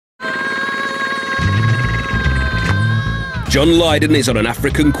John Lydon is on an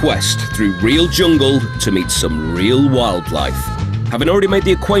African quest through real jungle to meet some real wildlife. Having already made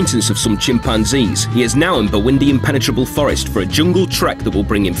the acquaintance of some chimpanzees, he is now in Bwindi Impenetrable forest for a jungle trek that will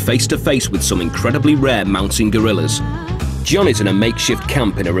bring him face to face with some incredibly rare mountain gorillas. John is in a makeshift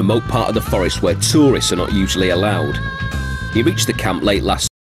camp in a remote part of the forest where tourists are not usually allowed. He reached the camp late last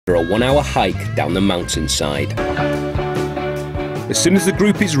night for a 1-hour hike down the mountainside. As soon as the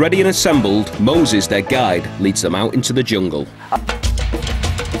group is ready and assembled, Moses, their guide, leads them out into the jungle.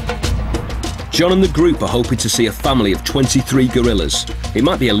 John and the group are hoping to see a family of 23 gorillas. It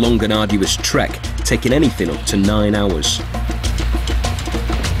might be a long and arduous trek, taking anything up to 9 hours.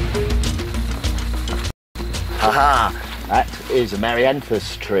 Haha, that is a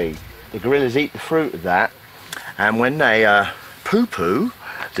marianthus tree. The gorillas eat the fruit of that, and when they poo-poo,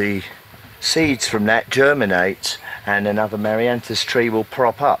 the seeds from that germinate and another marianthus tree will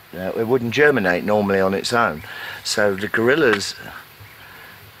prop up. It wouldn't germinate normally on its own. So the gorillas'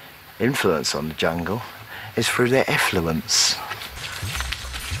 influence on the jungle is through their effluence.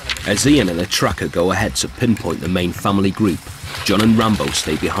 As Ian and the tracker go ahead to pinpoint the main family group, John and Rambo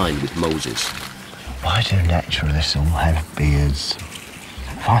stay behind with Moses. Why do naturalists all have beards?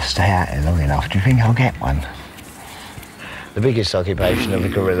 If I stay out here long enough, do you think I'll get one? The biggest occupation of the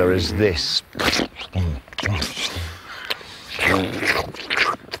gorilla is this.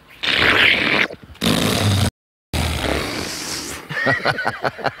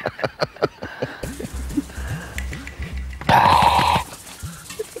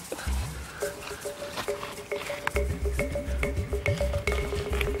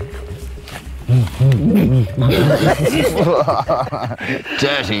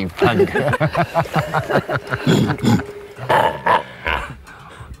 Dirty punk.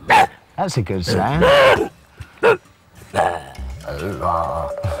 That's a good sound.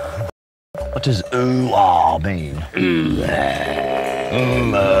 What does ooh-ah mean?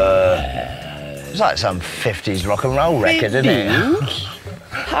 It's like some 50s rock and roll record, isn't it?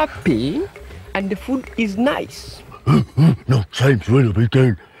 Happy, and the food is nice. No, same sort of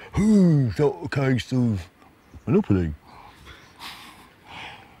thing. Who's got a case of Monopoly?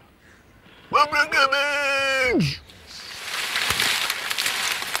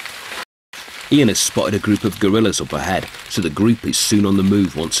 Ian has spotted a group of gorillas up ahead, so the group is soon on the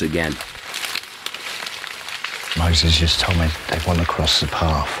move once again. Moses just told me they want to cross the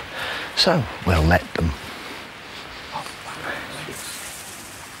path, so we'll let them.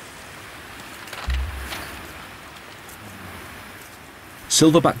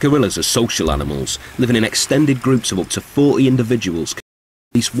 Silverback gorillas are social animals, living in extended groups of up to 40 individuals. At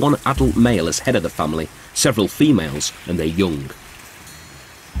least one adult male as head of the family, several females, and they're young.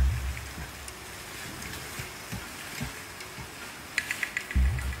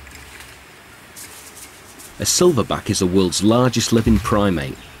 A silverback is the world's largest living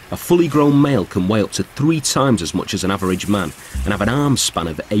primate. A fully grown male can weigh up to 3 times as much as an average man and have an arm span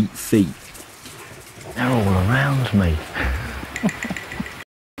of 8 feet. They're all around me.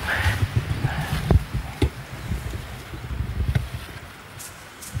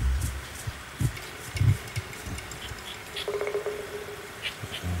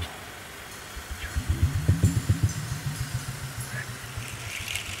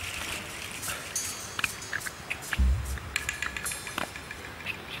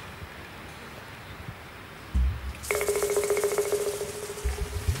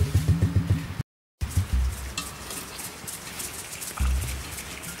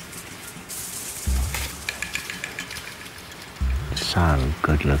 So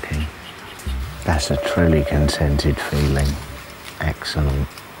good looking. That's a truly contented feeling. Excellent.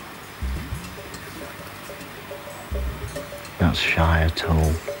 Not shy at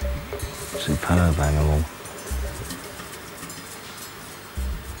all. Superb animal.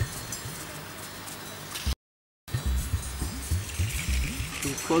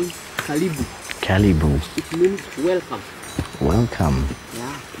 It's called Kalibu. Kalibu. It means welcome. Welcome.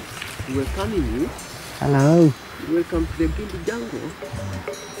 Yeah. Welcoming you. Hello. Welcome to the Bwindi jungle.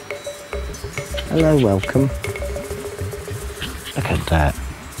 Hello, welcome. Look at that.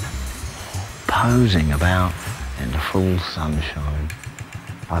 Posing about in the full sunshine.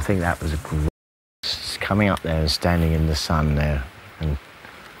 I think that was a great... Coming up there and standing in the sun there and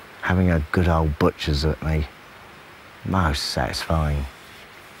having a good old butcher's at me. Most satisfying.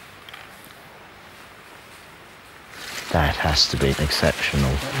 That has to be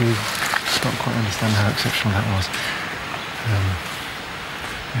exceptional. I don't quite understand how exceptional that was.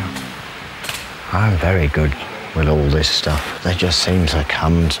 Yeah. I'm very good with all this stuff. They just seem to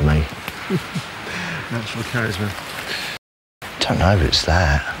come to me. Natural charisma. Don't know if it's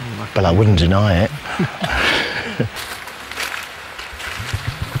that, but I wouldn't deny it.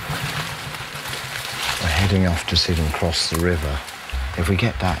 heading off to see them cross the river. If we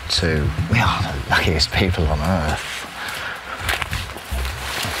get that too, we are the luckiest people on earth.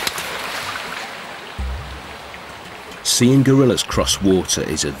 Seeing gorillas cross water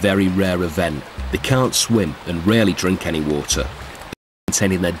is a very rare event. They can't swim and rarely drink any water.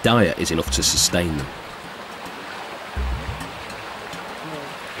 Maintaining their diet is enough to sustain them.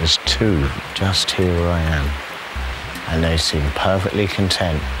 There's two just here where I am, and they seem perfectly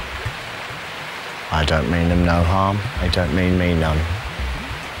content. I don't mean them no harm, they don't mean me none.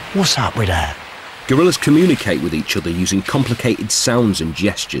 What's up with that? Gorillas communicate with each other using complicated sounds and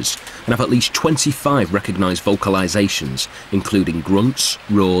gestures, and have at least 25 recognised vocalisations, including grunts,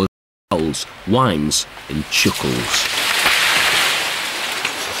 roars, howls, whines and chuckles.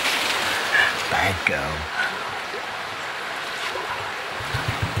 Bad girl.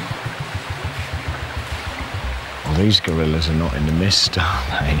 Well, these gorillas are not in the mist, are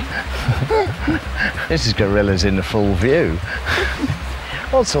they? This is gorillas in the full view.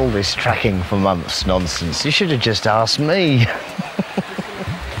 What's all this tracking for months nonsense? You should have just asked me.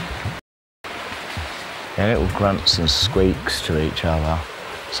 Yeah, little grunts and squeaks to each other.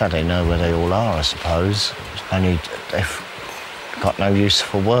 So they know where they all are, I suppose. Only they've got no use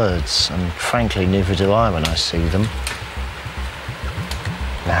for words, and frankly, neither do I when I see them.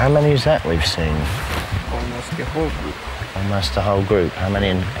 Now, how many is that we've seen? Almost the whole group. Almost the whole group. How many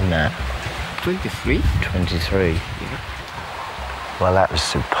in that? 23. 23. Yeah. Well, that was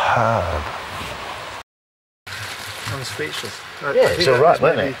superb. I'm speechless. Yeah, it's all right,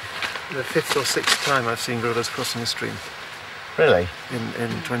 wasn't it? The 5th or 6th time I've seen gorillas crossing a stream Really? in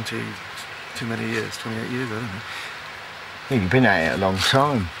 20, too many years, 28 years, I don't know. You've been at it a long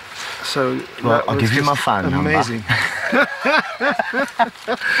time. So Well, I'll give you my phone number. amazing.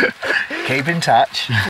 Keep in touch.